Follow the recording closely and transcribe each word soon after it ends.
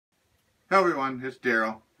Hello everyone, it's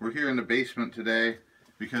Daryl. We're here in the basement today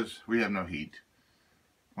because we have no heat.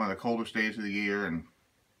 One of the coldest days of the year and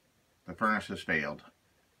the furnace has failed.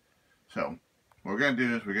 So what we're going to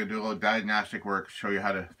do is we're going to do a little diagnostic work, show you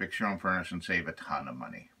how to fix your own furnace and save a ton of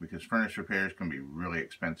money. Because furnace repairs can be really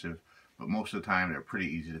expensive, but most of the time they're pretty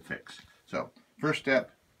easy to fix. So first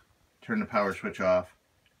step, turn the power switch off.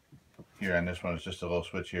 Here on this one it's just a little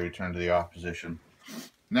switch here, we turn to the off position.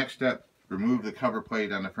 Next step, remove the cover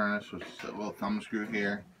plate on the furnace with a little thumb screw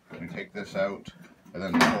here. We take this out, and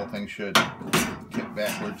then the whole thing should tip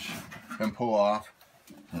backwards and pull off.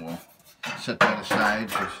 And we'll set that aside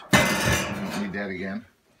because we don't need that again.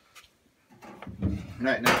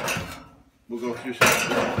 Right now, we'll go through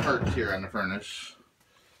some parts here on the furnace.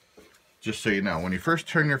 Just so you know, when you first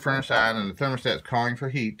turn your furnace on and the thermostat is calling for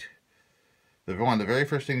heat, the very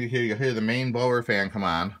first thing you'll hear the main blower fan come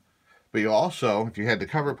on. But you also, if you had the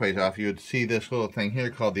cover plate off, you would see this little thing here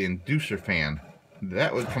called the inducer fan.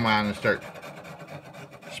 That would come on and start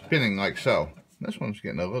spinning like so. This one's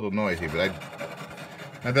getting a little noisy, but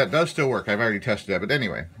that does still work. I've already tested that. But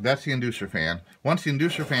anyway, that's the inducer fan. Once the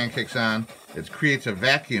inducer fan kicks on, it creates a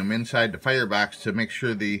vacuum inside the firebox to make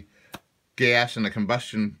sure the gas and the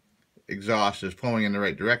combustion exhaust is flowing in the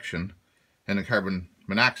right direction, and the carbon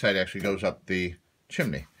monoxide actually goes up the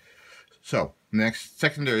chimney. So, next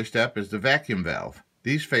secondary step is the vacuum valve.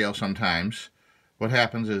 These fail sometimes. What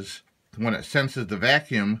happens is when it senses the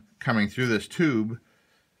vacuum coming through this tube,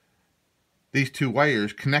 these two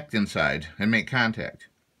wires connect inside and make contact.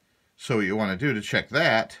 So what you want to do to check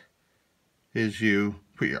that is you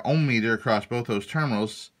put your ohm meter across both those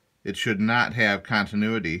terminals. It should not have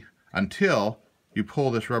continuity until you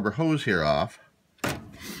pull this rubber hose here off.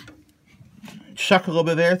 Suck a little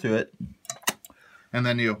bit of air through it. And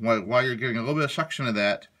then while you're getting a little bit of suction of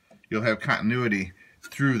that, you'll have continuity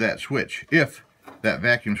through that switch, if that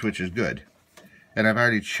vacuum switch is good. And I've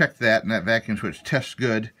already checked that, and that vacuum switch tests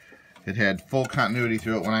good. It had full continuity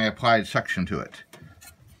through it when I applied suction to it.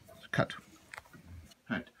 Let's cut.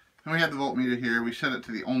 All right. And we have the voltmeter here. We set it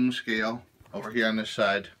to the ohm scale over here on this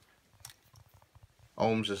side.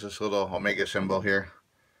 Ohms is this little omega symbol here.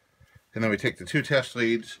 And then we take the two test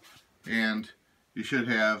leads, and you should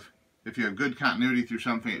have, if you have good continuity through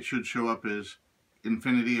something, it should show up as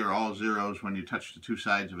infinity or all zeros when you touch the two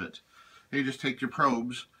sides of it. Then you just take your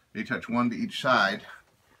probes, you touch one to each side,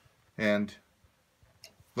 and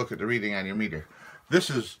look at the reading on your meter.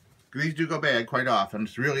 These do go bad quite often.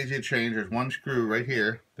 It's real easy to change. There's one screw right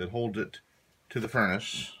here that holds it to the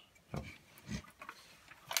furnace. So,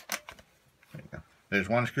 there you go. There's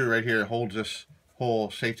one screw right here that holds this whole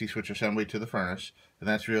safety switch assembly to the furnace, and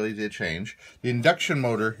that's real easy to change. The induction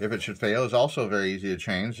motor, if it should fail, is also very easy to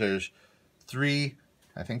change. There's three,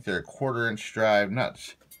 I think they're 1/4 inch drive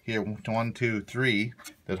nuts here, 1, 2, 3,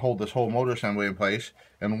 that hold this whole motor assembly in place,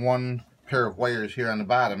 and one pair of wires here on the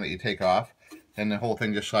bottom that you take off, and the whole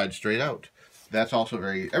thing just slides straight out. That's also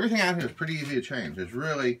everything on here is pretty easy to change. There's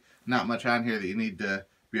really not much on here that you need to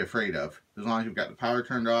be afraid of, as long as you've got the power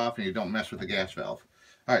turned off and you don't mess with the gas valve.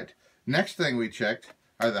 Alright, next thing we checked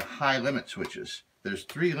are the high limit switches. There's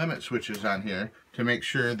 3 limit switches on here to make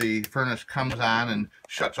sure the furnace comes on and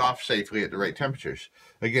shuts off safely at the right temperatures.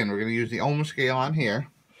 Again, we're going to use the ohm scale on here.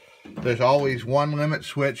 There's always one limit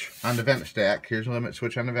switch on the vent stack. Here's a limit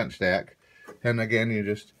switch on the vent stack. And again, you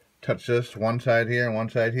just touch this one side here and one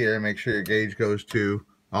side here and make sure your gauge goes to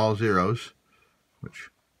all zeros,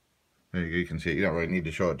 which you can see. You don't really need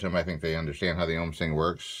to show it to them. I think they understand how the ohms thing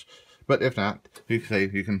works. But if not, you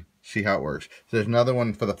can see how it works. So there's another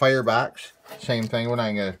one for the firebox. Same thing. We're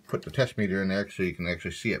not going to put the test meter in there so you can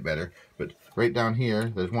actually see it better. But right down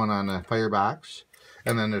here, there's one on the firebox.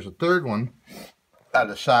 And then there's a third one on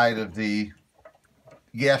the side of the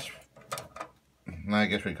gas, I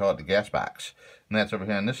guess we call it the gas box. And that's over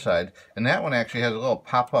here on this side. And that one actually has a little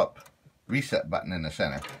pop-up reset button in the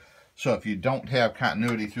center. So if you don't have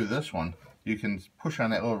continuity through this one, you can push on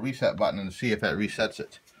that little reset button and see if that resets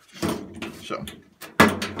it. So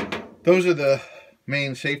those are the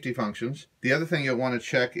main safety functions. The other thing you'll want to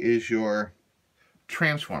check is your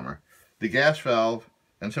transformer. The gas valve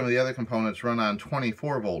and some of the other components run on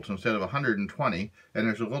 24 volts instead of 120, and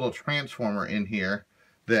there's a little transformer in here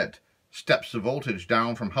that steps the voltage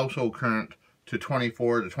down from household current to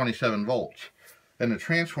 24 to 27 volts. And the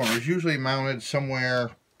transformer is usually mounted somewhere,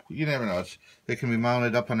 you never know, it can be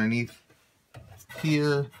mounted up underneath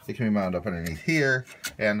here, it can be mounted up underneath here,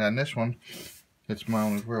 and on this one, it's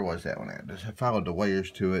mounted, where was that one at? I followed the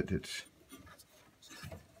wires to it. It's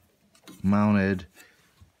mounted,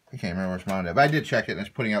 I can't remember where it's mounted, but I did check it and it's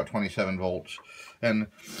putting out 27 volts. And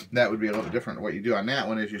that would be a little different. What you do on that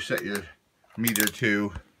one is you set your meter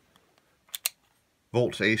to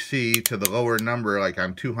volts AC to the lower number, like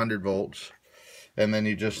on 200 volts. And then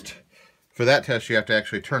you just, for that test, you have to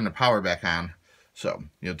actually turn the power back on. So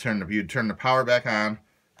you'd turn the power back on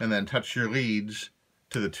and then touch your leads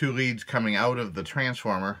to the 2 leads coming out of the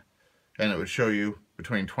transformer, and it would show you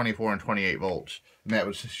between 24 and 28 volts. And that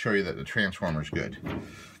would show you that the transformer is good.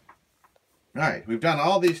 Alright, we've done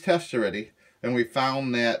all these tests already, and we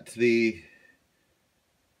found that the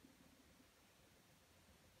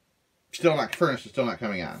furnace is still not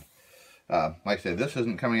coming on. Like I said, this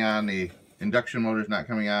isn't coming on, the induction motor is not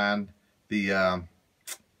coming on, the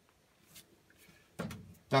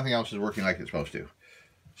nothing else is working like it's supposed to.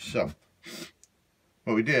 So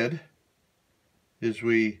what we did is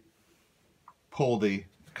we pulled the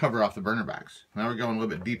cover off the burner box. Now we're going a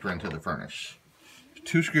little bit deeper into the furnace.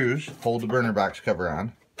 2 screws hold the burner box cover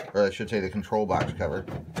on, or I should say the control box cover.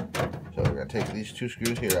 So we're going to take these 2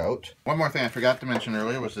 screws here out. One more thing I forgot to mention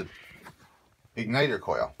earlier was the igniter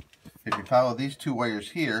coil. If you follow these 2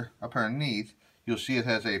 wires here up underneath, you'll see it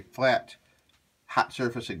has a flat hot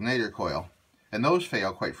surface igniter coil, and those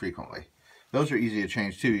fail quite frequently. Those are easy to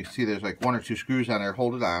change too. You see there's like 1 or 2 screws on there,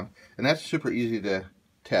 hold it on, and that's super easy to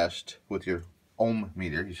test with your ohm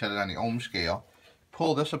meter. You set it on the ohm scale,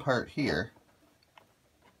 pull this apart here,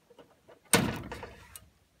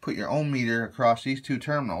 put your ohm meter across these 2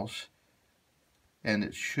 terminals, and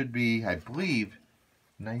it should be, I believe,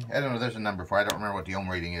 I don't know, there's a number for it. I don't remember what the ohm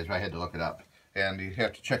rating is, but I had to look it up. And you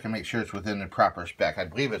have to check and make sure it's within the proper spec. I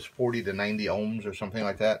believe it's 40 to 90 ohms or something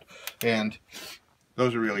like that. And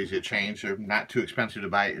those are really easy to change. They're not too expensive to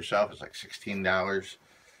buy it yourself. It's like $16,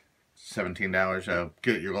 $17.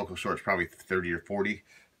 Get it at your local store, it's probably 30 or 40.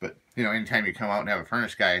 But, you know, anytime you come out and have a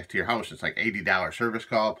furnace guy to your house, it's like $80 service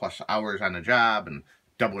call plus hours on the job and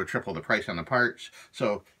double or triple the price on the parts.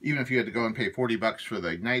 So even if you had to go and pay 40 bucks for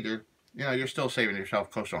the igniter, you know, you're still saving yourself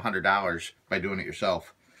close to $100 by doing it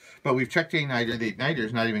yourself. But we've checked the igniter. The igniter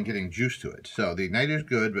is not even getting juice to it. So the igniter is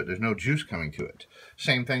good, but there's no juice coming to it.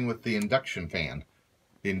 Same thing with the induction fan.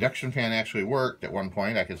 The induction fan actually worked at one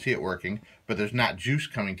point. I could see it working, but there's not juice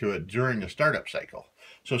coming to it during the startup cycle.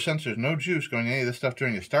 So since there's no juice going to any of this stuff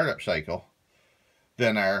during the startup cycle,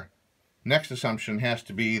 then our next assumption has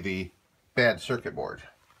to be the bad circuit board.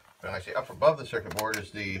 When I say up above the circuit board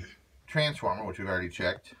is the transformer, which we've already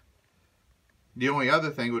checked. The only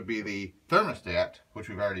other thing would be the thermostat, which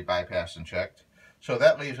we've already bypassed and checked. So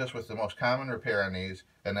that leaves us with the most common repair on these,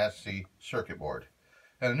 and that's the circuit board.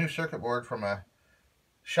 And a new circuit board from a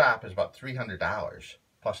shop is about $300,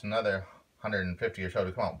 plus another $150 or so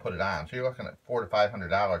to come out and put it on. So you're looking at $400 to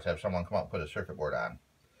 $500 to have someone come out and put a circuit board on.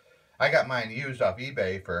 I got mine used off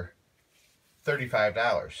eBay for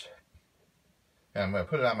 $35. And I'm going to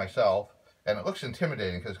put it on myself, and it looks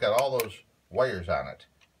intimidating because it's got all those wires on it.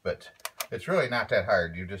 But it's really not that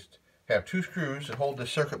hard. You just have 2 screws that hold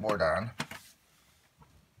this circuit board on.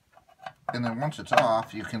 And then once it's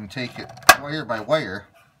off, you can take it wire by wire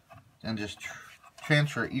and just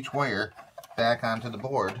transfer each wire back onto the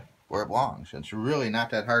board where it belongs. It's really not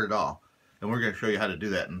that hard at all. And we're going to show you how to do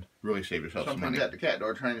that and really save yourself some money. At the cat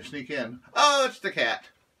door trying to sneak in. Oh, it's the cat.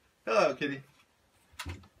 Hello, kitty.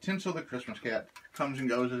 Tinsel the Christmas cat. Comes and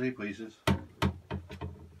goes as he pleases.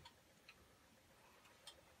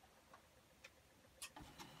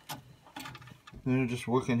 They're just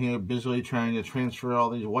working here busily trying to transfer all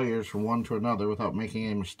these wires from one to another without making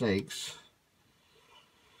any mistakes.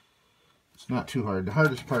 It's not too hard. The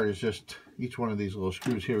hardest part is just each one of these little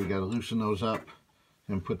screws here. We got to loosen those up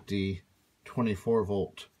and put the 24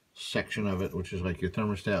 volt section of it, which is like your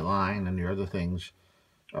thermostat line and your other things,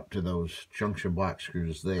 up to those junction block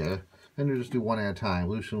screws there. And you just do one at a time.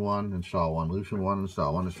 Loosen one, install one. Loosen one,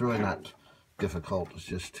 install one. It's really not difficult. It's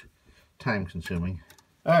just time consuming.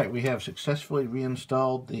 Alright, we have successfully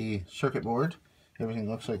reinstalled the circuit board. Everything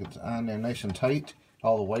looks like it's on there nice and tight.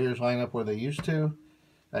 All the wires line up where they used to.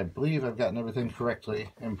 I believe I've gotten everything correctly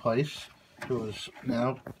in place. It was,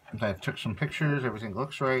 now, I took some pictures, everything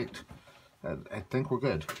looks right. I think we're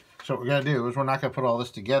good. So what we're going to do is we're not going to put all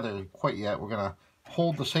this together quite yet. We're going to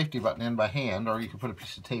hold the safety button in by hand, or you can put a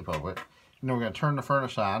piece of tape over it. And then we're going to turn the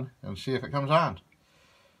furnace on and see if it comes on.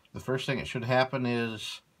 The first thing that should happen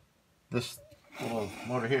is this little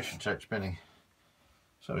motor here should start spinning.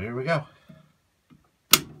 So here we go.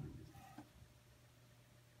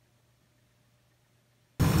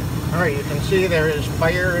 Alright, you can see there is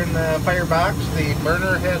fire in the firebox. The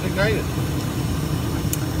burner has ignited.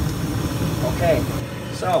 Okay,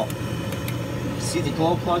 so see the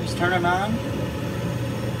glow plugs turning on?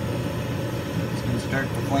 It's going to start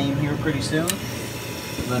the flame here pretty soon.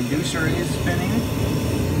 The inducer is spinning.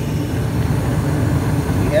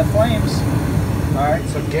 We have flames. Alright,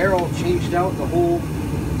 so Daryl changed out the whole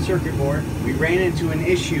circuit board. We ran into an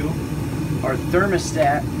issue. Our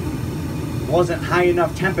thermostat wasn't high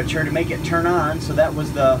enough temperature to make it turn on, so that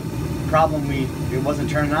was the problem. It wasn't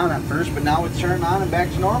turning on at first, but now it's turning on and back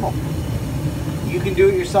to normal. You can do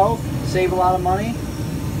it yourself, save a lot of money.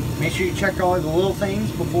 Make sure you check all the little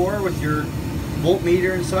things before with your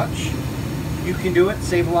voltmeter and such. You can do it,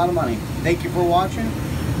 save a lot of money. Thank you for watching.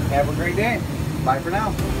 Have a great day. Bye for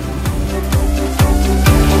now.